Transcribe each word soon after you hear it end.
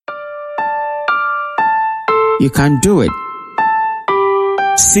You can do it.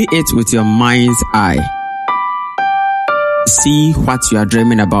 See it with your mind's eye. See what you are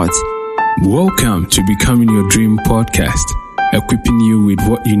dreaming about. Welcome to Becoming Your Dream podcast, equipping you with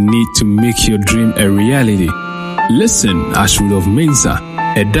what you need to make your dream a reality. Listen as Rudolph Mensah,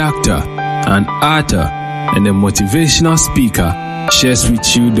 a doctor, an author, and a motivational speaker, shares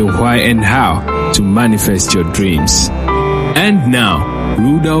with you the why and how to manifest your dreams. And now,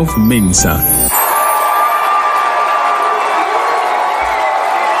 Rudolph Mensah.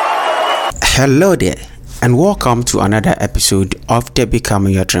 Hello there, and welcome to another episode of the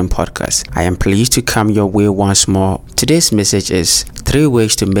Becoming Your Dream podcast. I am pleased to come your way once more. Today's message is 3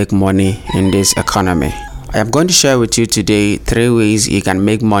 ways to make money in this economy. I am going to share with you today 3 ways you can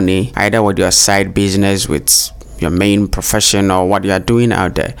make money, either with your side business, with your main profession, or what you are doing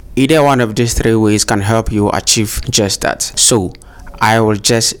out there. Either one of these 3 ways can help you achieve just that. So I will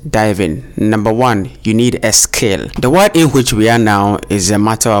just dive in. Number 1, you need a skill. The world in which we are now is a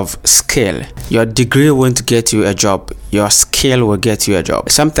matter of skill. Your degree won't get you a job. Your skill will get you a job.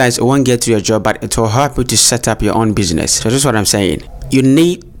 Sometimes it won't get you a job, but it will help you to set up your own business. So that's what I'm saying. You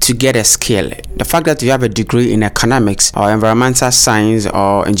need to get a skill. The fact that you have a degree in economics or environmental science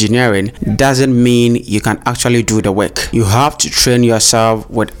or engineering doesn't mean you can actually do the work. You have to train yourself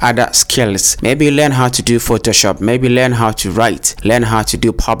with other skills. Maybe learn how to do Photoshop, maybe learn how to write, learn how to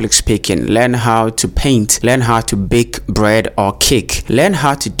do public speaking, learn how to paint, learn how to bake bread or cake, learn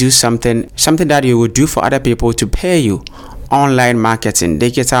how to do something that you would do for other people to pay you. Online marketing,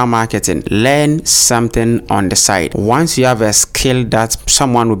 digital marketing, learn something on the side. Once you have a skill that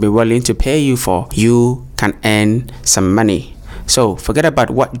someone will be willing to pay you for, you can earn some money. So forget about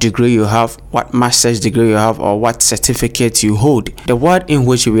what degree you have, what master's degree you have, or what certificate you hold. The world in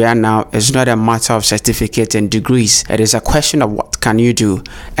which we are now is not a matter of certificates and degrees. It is a question of what can you do.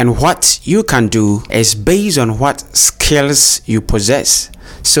 And what you can do is based on what skills you possess.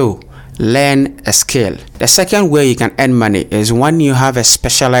 So learn a skill. The second way you can earn money is when you have a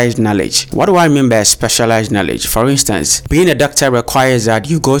specialized knowledge. What do I mean by specialized knowledge? For instance, being a doctor requires that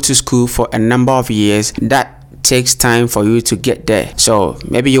you go to school for a number of years. That takes time for you to get there. So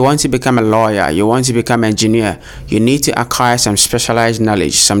maybe you want to become a lawyer, you want to become an engineer, you need to acquire some specialized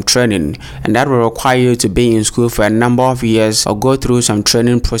knowledge, some training, and that will require you to be in school for a number of years or go through some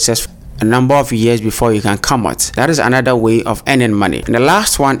training process a number of years before you can come out. That is another way of earning money. And the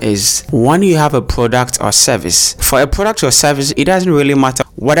last one is when you have a product or service. For a product or service, it doesn't really matter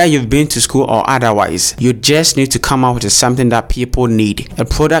whether you've been to school or otherwise. You just need to come out with something that people need. A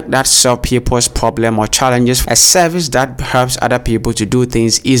product that solves people's problem or challenges. A service that helps other people to do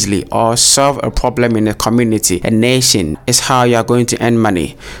things easily or solve a problem in a community, a nation, is how you are going to earn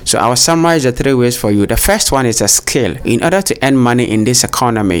money. So I will summarize the 3 ways for you. The first one is a skill. In order to earn money in this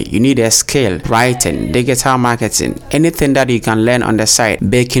economy, you need a skill. Writing, digital marketing, anything that you can learn on the side.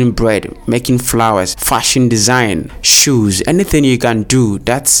 Baking bread, making flowers, fashion design, shoes, anything you can do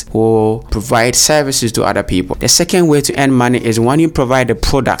that will provide services to other people. The second way to earn money is when you provide a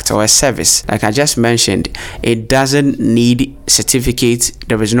product or a service. Like I just mentioned, it doesn't need certificates.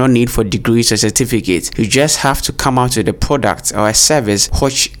 There is no need for degrees or certificates. You just have to come out with a product or a service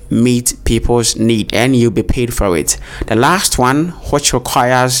which meet people's need, and you'll be paid for it. The last one, which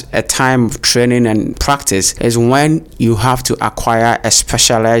requires a time of training and practice, is when you have to acquire a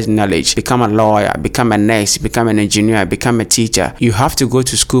specialized knowledge. Become a lawyer, become a nurse, become an engineer, become a teacher. You have to go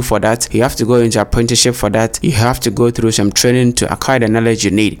to school for that. You have to go into apprenticeship for that. You have to go through some training to acquire the knowledge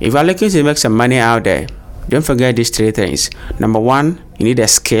you need. If you're looking to make some money out there, don't forget these 3 things. Number 1, you need a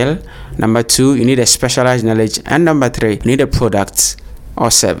skill. Number 2, you need a specialized knowledge. And number 3, you need a product or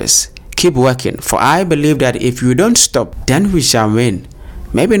service. Keep working, for I believe that if you don't stop, then we shall win.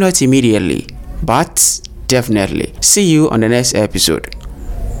 Maybe not immediately, but definitely. See you on the next episode.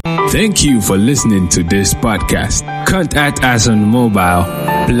 Thank you for listening to this podcast. Contact us on mobile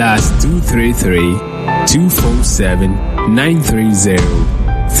 +233 247 930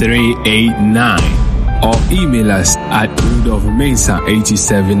 389 or email us at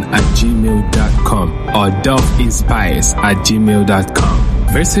rudolphmensah87@gmail.com or dolphinspires@gmail.com.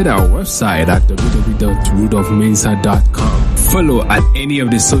 Visit our website at www.rudolphmensah.com. Follow at any of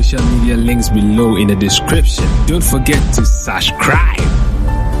the social media links below in the description. Don't forget to subscribe.